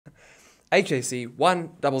HAC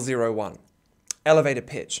 1001, elevator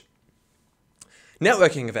pitch.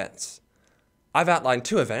 Networking events. I've outlined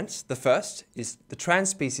 2 events. The first is the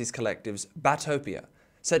Trans-Species Collective's Batopia,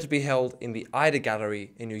 set to be held in the Ida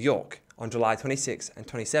Gallery in New York on July 26 and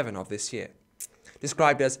 27 of this year.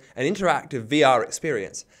 Described as an interactive VR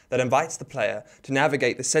experience that invites the player to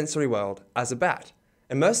navigate the sensory world as a bat,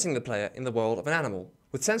 immersing the player in the world of an animal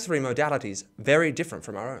with sensory modalities very different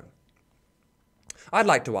from our own. I'd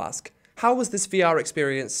like to ask, how was this VR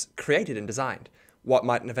experience created and designed? What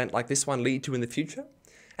might an event like this one lead to in the future?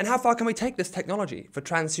 And how far can we take this technology for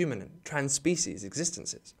transhuman and trans-species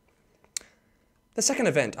existences? The second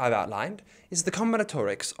event I've outlined is the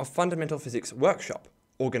Combinatorics of Fundamental Physics workshop,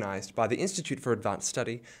 organised by the Institute for Advanced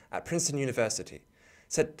Study at Princeton University,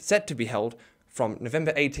 set to be held from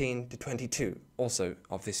November 18 to 22, also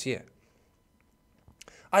of this year.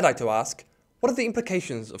 I'd like to ask, what are the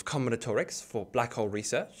implications of combinatorics for black hole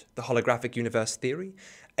research, the holographic universe theory,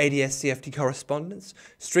 ADS-CFT correspondence,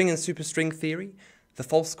 string and superstring theory, the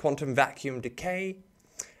false quantum vacuum decay,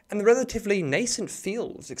 and the relatively nascent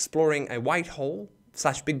fields exploring a white hole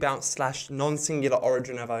 / big bounce / non-singular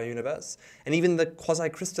origin of our universe, and even the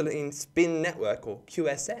quasi-crystalline spin network, or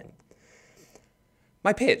QSN.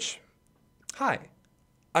 My pitch. Hi,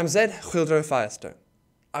 I'm Z Chwyldro Firestone.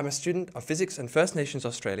 I'm a student of Physics and First Nations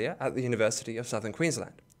Australia at the University of Southern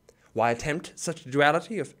Queensland. Why attempt such a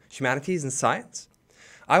duality of humanities and science?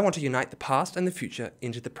 I want to unite the past and the future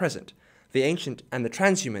into the present, the ancient and the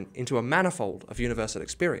transhuman into a manifold of universal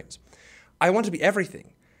experience. I want to be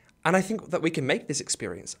everything, and I think that we can make this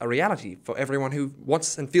experience a reality for everyone who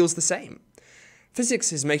wants and feels the same.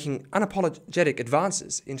 Physics is making unapologetic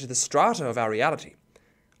advances into the strata of our reality.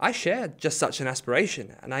 I share just such an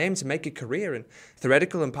aspiration, and I aim to make a career in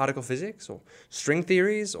theoretical and particle physics, or string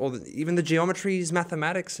theories, or even the geometries,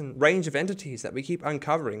 mathematics, and range of entities that we keep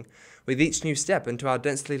uncovering with each new step into our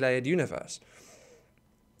densely layered universe.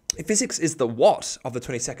 If physics is the what of the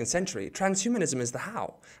 22nd century, transhumanism is the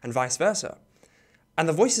how, and vice versa. And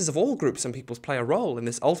the voices of all groups and peoples play a role in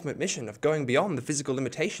this ultimate mission of going beyond the physical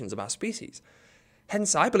limitations of our species.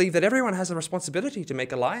 Hence, I believe that everyone has a responsibility to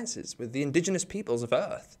make alliances with the indigenous peoples of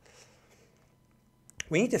Earth.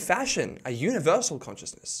 We need to fashion a universal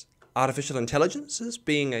consciousness, artificial intelligences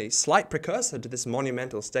being a slight precursor to this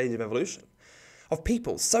monumental stage of evolution, of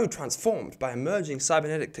people so transformed by emerging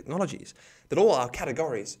cybernetic technologies that all our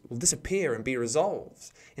categories will disappear and be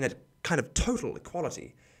resolved in a kind of total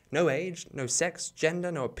equality. No age, no sex, gender,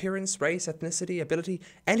 no appearance, race, ethnicity, ability,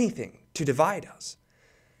 anything to divide us.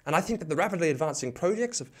 And I think that the rapidly advancing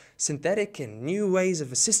projects of synthetic and new ways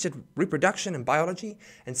of assisted reproduction and biology,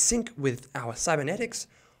 and sync with our cybernetics,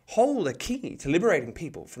 hold a key to liberating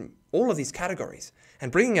people from all of these categories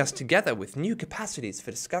and bringing us together with new capacities for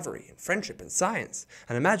discovery and friendship and science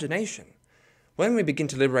and imagination. When we begin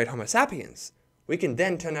to liberate Homo sapiens, we can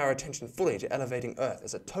then turn our attention fully to elevating Earth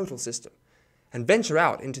as a total system and venture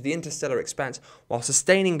out into the interstellar expanse while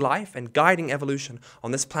sustaining life and guiding evolution on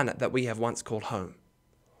this planet that we have once called home.